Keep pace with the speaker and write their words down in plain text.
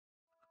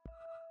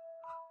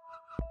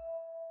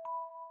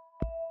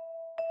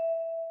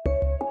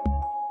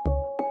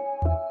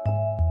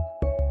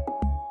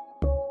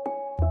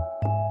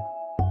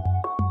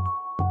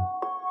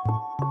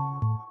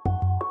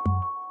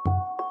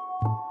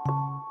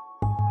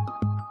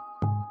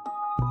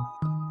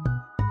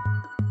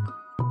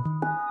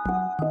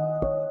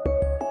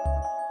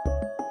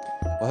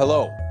Well,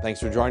 hello.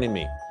 Thanks for joining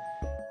me.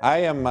 I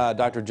am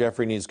Dr.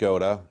 Jeffrey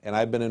Niezgoda, and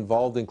I've been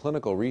involved in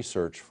clinical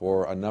research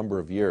for a number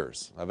of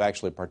years. I've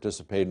actually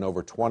participated in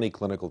over 20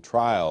 clinical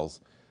trials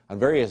on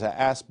various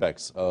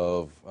aspects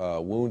of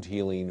wound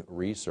healing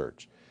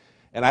research.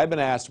 And I've been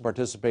asked to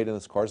participate in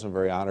this course. I'm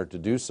very honored to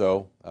do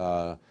so,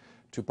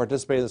 to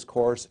participate in this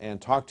course and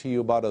talk to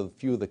you about a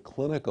few of the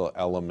clinical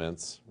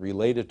elements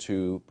related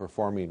to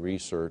performing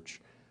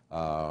research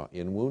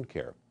in wound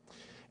care.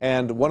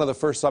 And one of the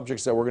first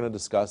subjects that we're going to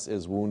discuss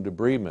is wound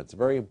debridement. It's a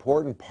very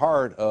important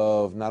part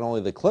of not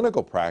only the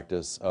clinical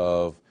practice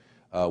of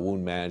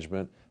wound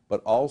management,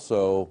 but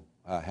also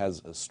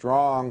has a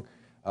strong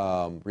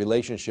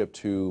relationship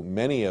to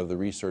many of the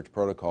research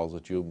protocols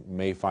that you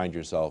may find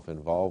yourself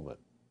involved with.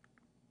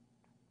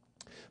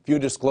 A few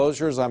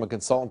disclosures: I'm a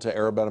consultant to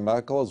Arabetta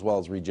Medical as well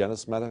as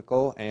Regenis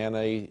Medical, and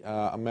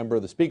a member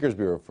of the Speakers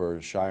Bureau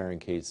for Shire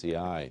and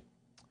KCI.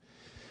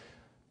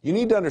 You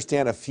need to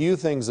understand a few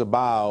things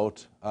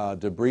about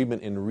debridement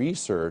in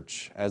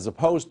research as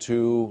opposed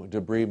to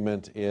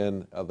debridement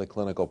in the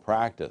clinical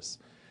practice.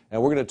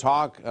 And we're going to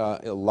talk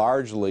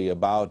largely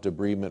about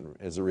debridement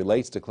as it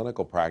relates to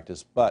clinical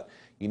practice, but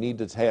you need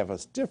to have a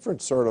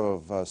different sort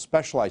of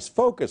specialized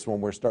focus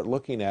when we start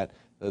looking at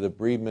the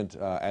debridement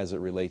as it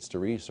relates to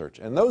research.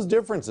 And those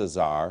differences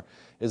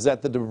is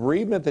that the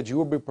debridement that you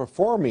will be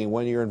performing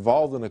when you're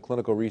involved in a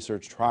clinical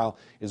research trial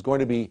is going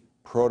to be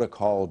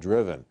protocol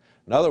driven.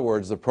 In other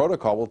words, the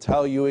protocol will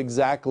tell you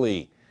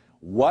exactly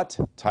what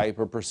type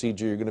of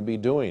procedure you're going to be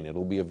doing.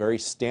 It'll be a very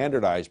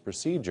standardized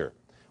procedure.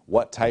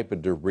 What type of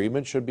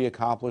debridement should be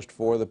accomplished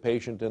for the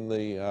patient in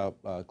the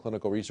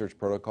clinical research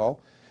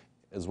protocol,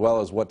 as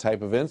well as what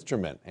type of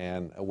instrument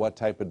and what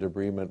type of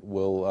debridement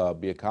will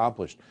be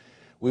accomplished.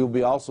 We will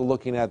be also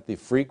looking at the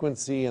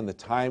frequency and the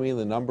timing,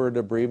 the number of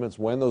debridements,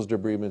 when those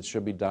debridements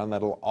should be done.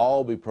 That'll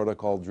all be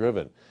protocol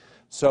driven.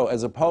 So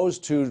as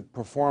opposed to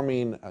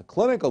performing a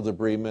clinical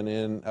debridement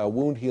in a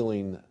wound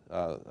healing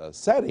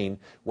setting,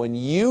 when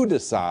you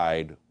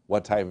decide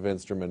what type of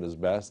instrument is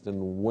best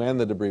and when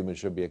the debridement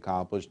should be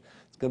accomplished,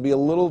 it's going to be a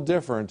little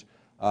different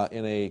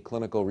in a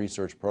clinical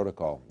research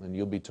protocol. And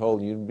you'll be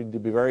told, you need to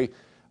be very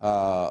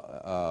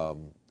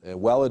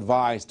well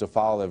advised to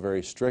follow that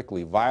very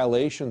strictly.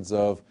 Violations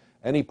of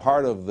any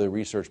part of the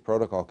research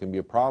protocol can be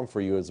a problem for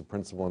you as a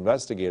principal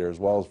investigator as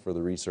well as for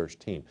the research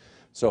team.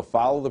 So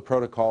follow the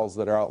protocols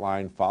that are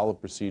outlined, follow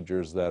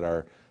procedures that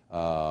are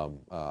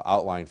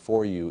outlined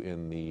for you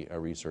in the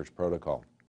research protocol.